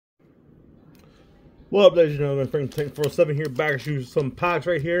What up, ladies and gentlemen? Frank Tank 47 here, back to you some packs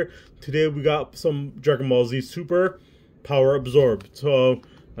right here. Today we got some Dragon Ball Z Super Power Absorb. So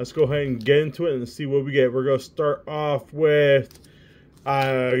let's go ahead and get into it and see what we get. We're gonna start off with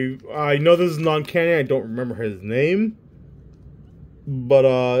I know this is non-canon. I don't remember his name, but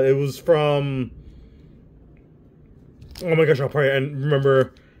it was from. Oh my gosh, I'll probably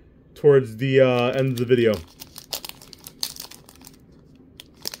remember towards the end of the video.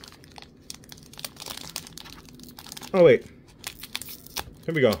 Oh wait,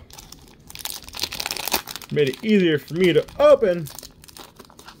 here we go. Made it easier for me to open.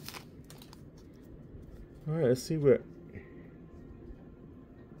 All right, let's see what.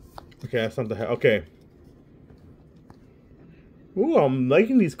 Okay, that's not the head. Okay. Ooh, I'm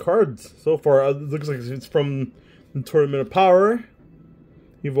liking these cards so far. It looks like it's from the Tournament of Power,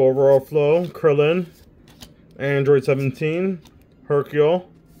 Evo Overall Flow, Krillin, Android 17, Hercule,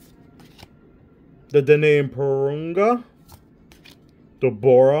 the Dene Porunga,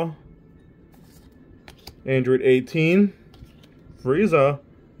 Dobora, Android 18, Frieza.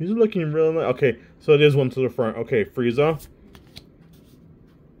 These are looking really nice. Okay, so it is one to the front. Okay, Frieza,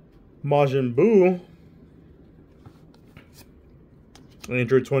 Majin Buu,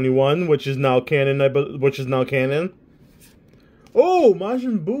 Android 21, which is now canon. Oh,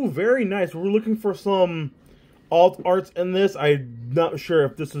 Majin Buu, very nice. We're looking for some alt arts in this. I'm not sure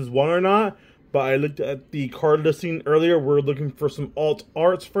if this is one or not, but I looked at the card listing earlier. We're looking for some alt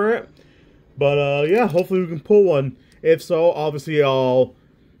arts for it. But yeah, hopefully we can pull one. If so, obviously I'll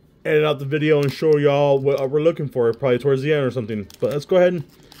edit out the video and show y'all what we're looking for, probably towards the end or something. But let's go ahead and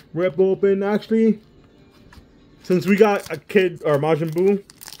rip open. Actually, since we got a Kid or Majin Buu,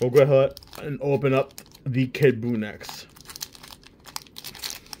 we'll go ahead and open up the Kid Buu next.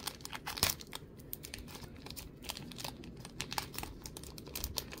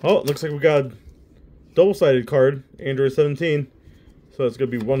 Oh, it looks like we got a double-sided card, Android 17. So it's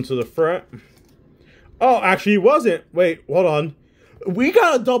going to be one to the front. Oh, actually it wasn't. Wait, hold on. We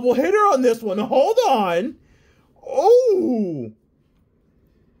got a double hitter on this one. Hold on. Oh.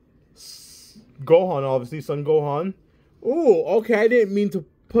 Gohan, obviously. Son Gohan. Oh, okay. I didn't mean to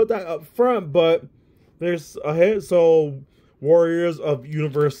put that up front, but there's a hit. So, Warriors of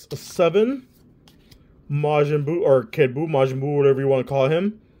Universe 7. Majin Buu, or Kid Buu, Majin Buu, whatever you want to call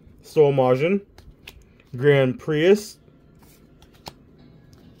him. Soul Majin, Grand Prius,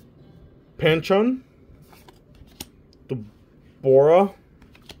 Panchon, Bora,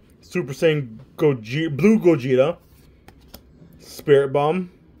 Super Saiyan Gogeta, Blue Gogeta, Spirit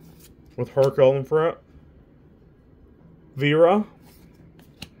Bomb with Hercule in front, Vera,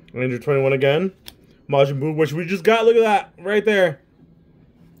 Android 21 again, Majin Buu, which we just got. Look at that right there.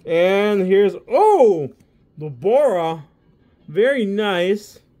 And here's, oh, the Bora, very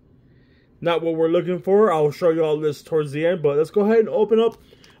nice. Not what we're looking for. I'll show you all this towards the end, but let's go ahead and open up.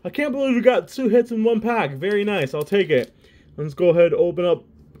 I can't believe we got 2 hits in one pack. Very nice. I'll take it. Let's go ahead and open up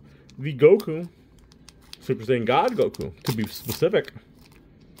the Goku. Super Saiyan God Goku, to be specific.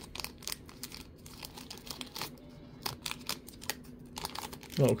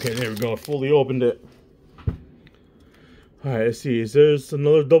 Okay, there we go. Fully opened it. Alright, let's see. Is there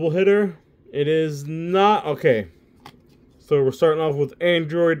another double hitter? It is not. Okay. So we're starting off with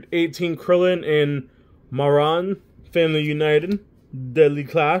Android 18 Krillin and Maran, Family United, Deadly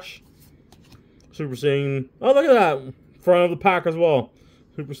Clash, Super Saiyan, oh look at that, front of the pack as well,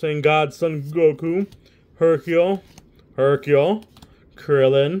 Super Saiyan God Son Goku, Hercule,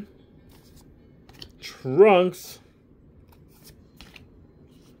 Krillin, Trunks,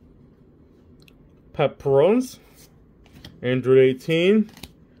 Pepperons, Android 18,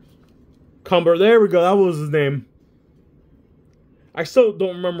 Cumber, there we go, that was his name. I still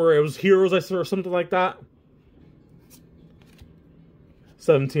don't remember. It was Heroes, I saw, or something like that.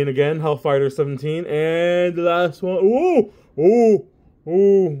 17 again. Hellfighter 17. And the last one. Ooh! Ooh!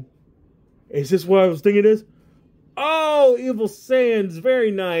 Ooh! Is this what I was thinking it is? Oh! Evil Saiyans.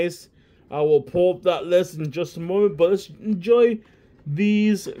 Very nice. I will pull up that list in just a moment. But let's enjoy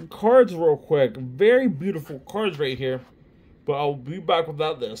these cards real quick. Very beautiful cards right here. But I'll be back with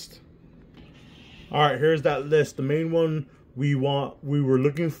that list. Alright, here's that list. The main one we were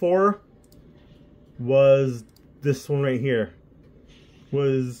looking for was this one right here.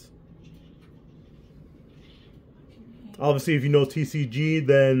 Was obviously, if you know TCG,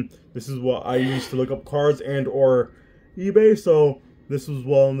 then this is what I use to look up cards and or eBay. So this was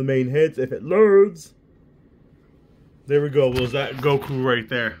one of the main hits. If it loads, there we go. Was that Goku right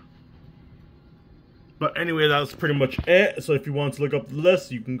there? But anyway, that's pretty much it. So if you want to look up the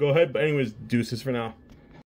list, you can go ahead. But anyways, deuces for now.